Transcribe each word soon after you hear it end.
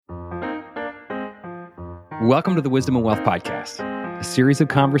Welcome to the Wisdom and Wealth Podcast, a series of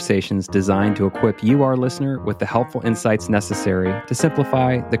conversations designed to equip you, our listener, with the helpful insights necessary to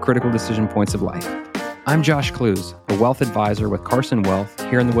simplify the critical decision points of life. I'm Josh Clues, a wealth advisor with Carson Wealth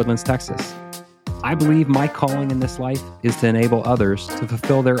here in the Woodlands, Texas. I believe my calling in this life is to enable others to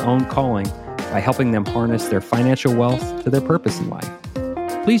fulfill their own calling by helping them harness their financial wealth to their purpose in life.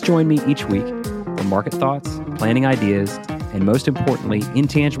 Please join me each week for market thoughts, planning ideas, and most importantly,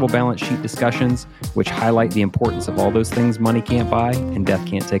 intangible balance sheet discussions, which highlight the importance of all those things money can't buy and death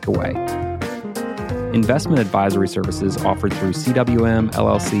can't take away. Investment advisory services offered through CWM,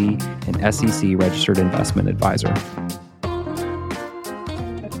 LLC, and SEC Registered Investment Advisor.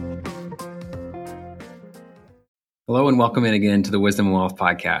 Hello and welcome in again to the Wisdom and Wealth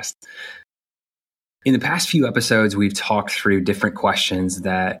Podcast. In the past few episodes, we've talked through different questions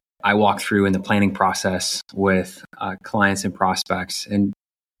that I walk through in the planning process with clients and prospects and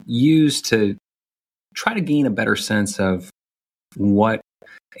use to try to gain a better sense of what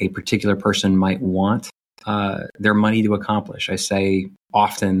a particular person might want their money to accomplish. I say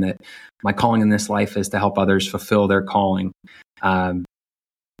often that my calling in this life is to help others fulfill their calling. And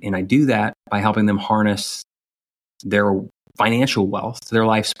I do that by helping them harness their financial wealth to their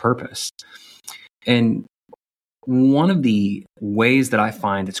life's purpose. And one of the ways that I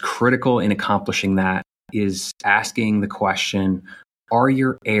find it's critical in accomplishing that is asking the question, are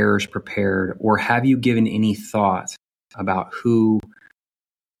your heirs prepared, or have you given any thought about who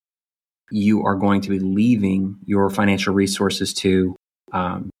you are going to be leaving your financial resources to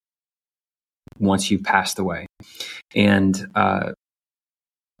once you've passed away? And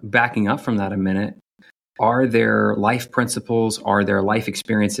backing up from that a minute, are there life principles, are there life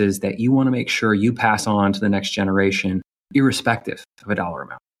experiences that you want to make sure you pass on to the next generation, irrespective of a dollar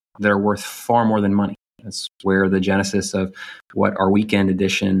amount, that are worth far more than money? That's where the genesis of what our weekend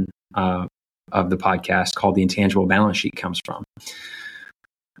edition of the podcast called the Intangible Balance Sheet comes from.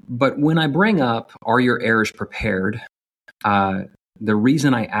 But when I bring up, are your heirs prepared? The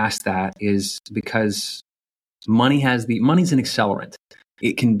reason I ask that is because money's an accelerant.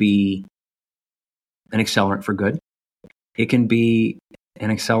 It can be an accelerant for good. It can be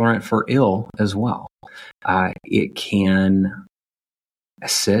an accelerant for ill as well. It can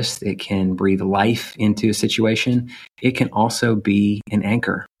assist. It can breathe life into a situation. It can also be an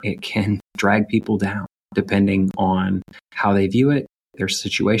anchor. It can drag people down depending on how they view it, their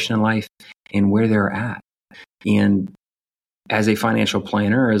situation in life, and where they're at. And as a financial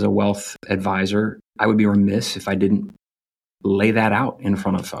planner, as a wealth advisor, I would be remiss if I didn't lay that out in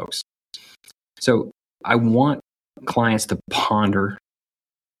front of folks. So I want clients to ponder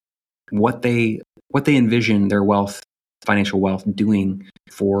what they envision their financial wealth doing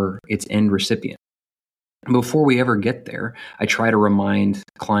for its end recipient. And before we ever get there, I try to remind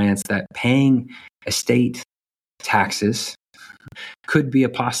clients that paying estate taxes could be a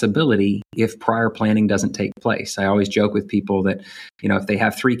possibility if prior planning doesn't take place. I always joke with people that, if they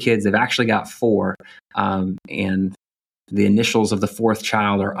have 3 kids, they've actually got 4, and the initials of the 4th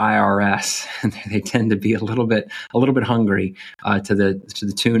child are IRS, and they tend to be a little bit hungry to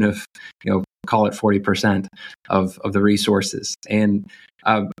the tune of, call it 40% of the resources. And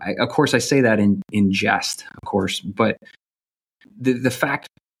of course, I say that in jest, of course, but the fact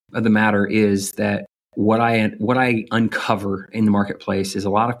of the matter is that what I uncover in the marketplace is a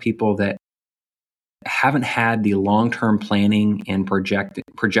lot of people that haven't had the long-term planning and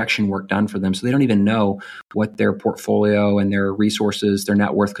projection work done for them. So they don't even know what their portfolio and their resources, their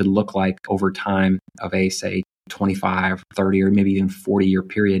net worth could look like over time of a, say, 25, 30, or maybe even 40-year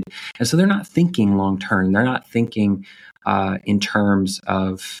period. And so they're not thinking long-term. They're not thinking in terms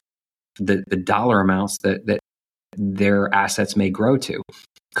of the dollar amounts that their assets may grow to.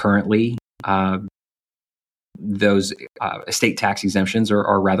 Currently, those estate tax exemptions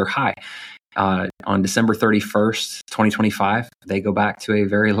are rather high. On December 31st, 2025, they go back to a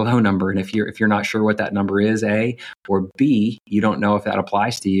very low number. And if you're not sure what that number is, A, or B, you don't know if that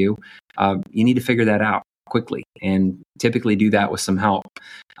applies to you, you need to figure that out quickly and typically do that with some help.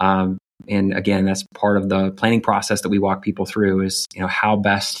 And again, that's part of the planning process that we walk people through is, how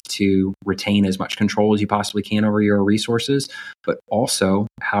best to retain as much control as you possibly can over your resources, but also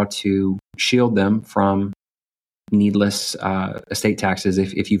how to shield them from needless estate taxes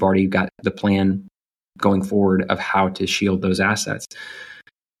if you've already got the plan going forward of how to shield those assets.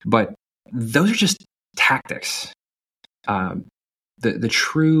 But those are just tactics. The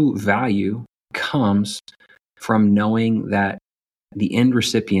true value comes from knowing that the end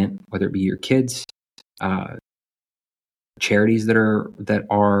recipient, whether it be your kids, charities that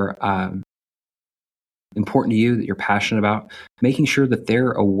are important to you, that you're passionate about, making sure that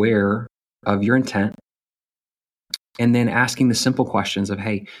they're aware of your intent, And then asking the simple questions of,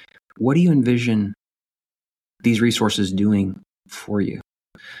 hey, what do you envision these resources doing for you?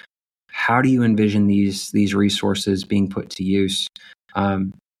 How do you envision these resources being put to use?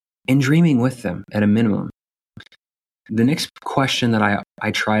 And dreaming with them at a minimum. The next question that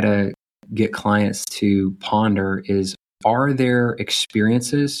I try to get clients to ponder is, are there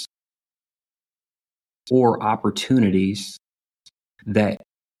experiences or opportunities that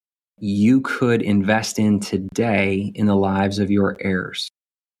you could invest in today in the lives of your heirs?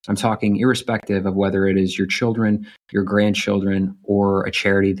 I'm talking irrespective of whether it is your children, your grandchildren, or a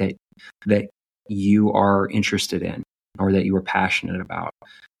charity that you are interested in or that you are passionate about.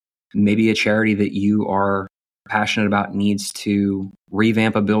 Maybe a charity that you are passionate about needs to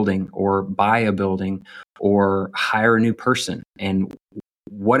revamp a building or buy a building or hire a new person. And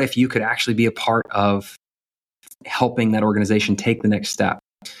what if you could actually be a part of helping that organization take the next step?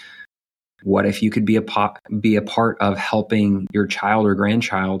 What if you could be a part of helping your child or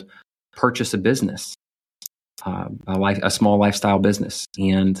grandchild purchase a business, a small lifestyle business,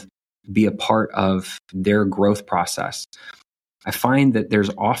 and be a part of their growth process? I find that there's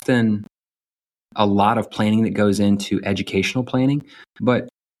often a lot of planning that goes into educational planning, but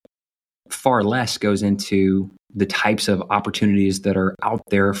far less goes into the types of opportunities that are out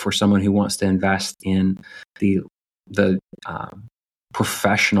there for someone who wants to invest in the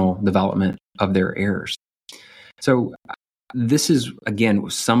professional development of their heirs. So this is, again,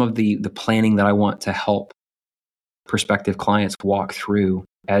 some of the planning that I want to help prospective clients walk through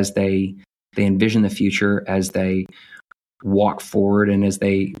as they envision the future, as they walk forward, and as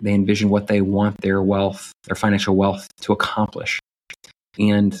they envision what they want their financial wealth to accomplish.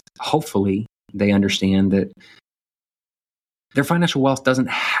 And hopefully they understand that their financial wealth doesn't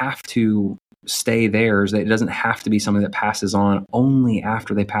have to stay theirs. It doesn't have to be something that passes on only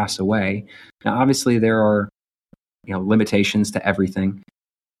after they pass away. Now, obviously there are, limitations to everything,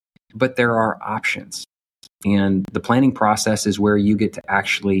 but there are options. And the planning process is where you get to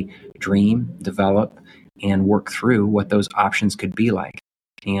actually dream, develop, and work through what those options could be like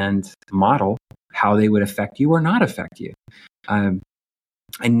and model how they would affect you or not affect you.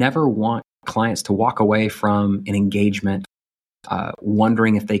 I never want clients to walk away from an engagement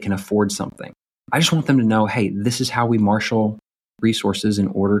wondering if they can afford something. I just want them to know, hey, this is how we marshal resources in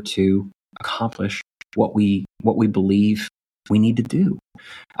order to accomplish what we believe we need to do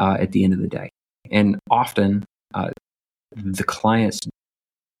at the end of the day. And often the client's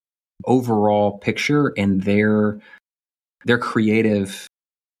overall picture and their creative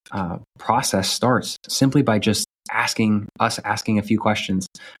process starts simply by just asking a few questions.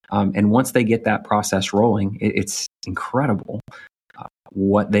 And once they get that process rolling, it's incredible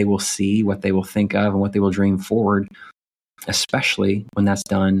what they will see, what they will think of, and what they will dream forward, especially when that's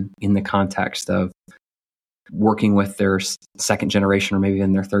done in the context of working with their second generation or maybe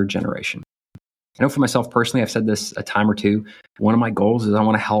even their third generation. I know for myself personally, I've said this a time or two, one of my goals is I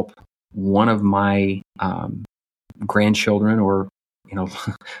want to help one of my grandchildren or,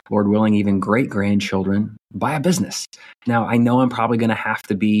 Lord willing, even great grandchildren buy a business. Now, I know I'm probably going to have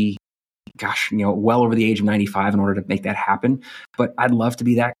to be, well over the age of 95 in order to make that happen. But I'd love to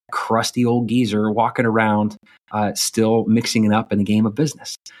be that crusty old geezer walking around, still mixing it up in the game of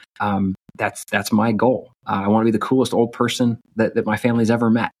business. That's my goal. I want to be the coolest old person that my family's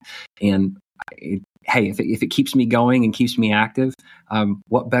ever met. And hey, if it keeps me going and keeps me active,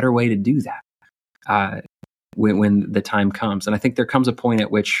 what better way to do that when the time comes? And I think there comes a point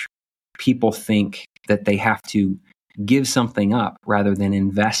at which people think that they have to give something up rather than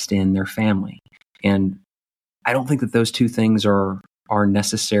invest in their family. And I don't think that those two things are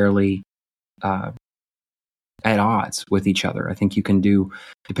necessarily at odds with each other. I think you can do,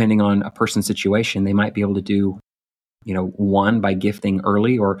 depending on a person's situation, they might be able to do, one, by gifting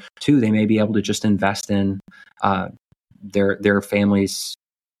early, or two, they may be able to just invest in their family's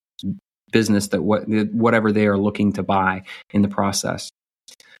business, that whatever they are looking to buy in the process.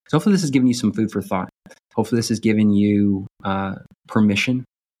 So hopefully this has given you some food for thought. Hopefully this has given you permission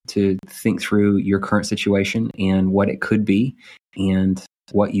to think through your current situation and what it could be and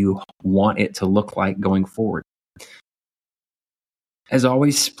what you want it to look like going forward. As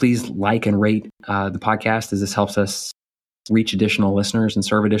always, please like and rate the podcast, as this helps us reach additional listeners and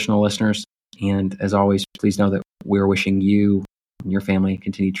serve additional listeners. And as always, please know that we're wishing you and your family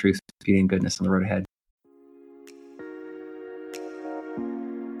continued truth, beauty, and goodness on the road ahead.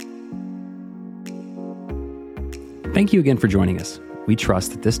 Thank you again for joining us. We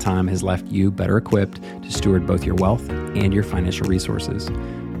trust that this time has left you better equipped to steward both your wealth and your financial resources.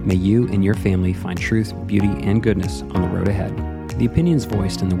 May you and your family find truth, beauty, and goodness on the road ahead. The opinions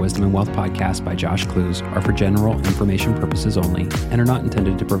voiced in the Wisdom and Wealth podcast by Josh Clues are for general information purposes only and are not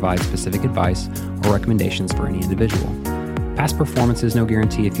intended to provide specific advice or recommendations for any individual. Past performance is no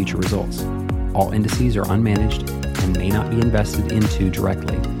guarantee of future results. All indices are unmanaged and may not be invested into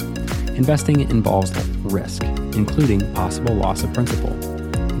directly. Investing involves risk, including possible loss of principal.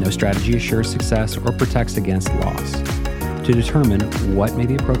 No strategy assures success or protects against loss. To determine what may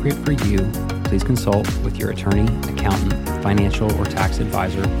be appropriate for you, please consult with your attorney, accountant, financial, or tax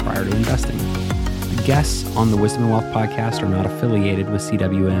advisor prior to investing. The guests on the Wisdom and Wealth podcast are not affiliated with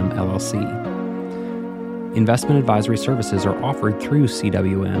CWM LLC. Investment advisory services are offered through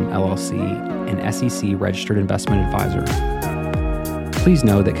CWM LLC, an SEC-registered investment advisor. Please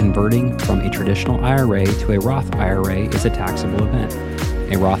know that converting from a traditional IRA to a Roth IRA is a taxable event.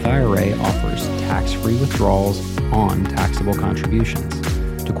 A Roth IRA offers tax-free withdrawals on taxable contributions.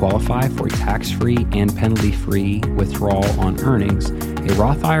 To qualify for a tax-free and penalty-free withdrawal on earnings, a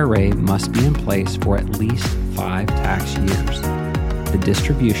Roth IRA must be in place for at least 5 tax years. The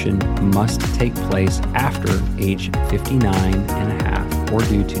distribution must take place after age 59 and a half or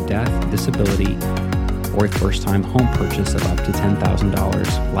due to death, disability, or a first-time home purchase of up to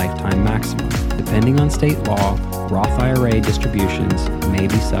 $10,000 lifetime maximum. Depending on state law, Roth IRA distributions may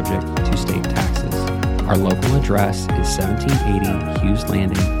be subject to state taxes. Our local address is 1780 Hughes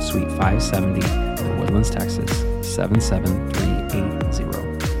Landing, Suite 570, The Woodlands, Texas, 77380.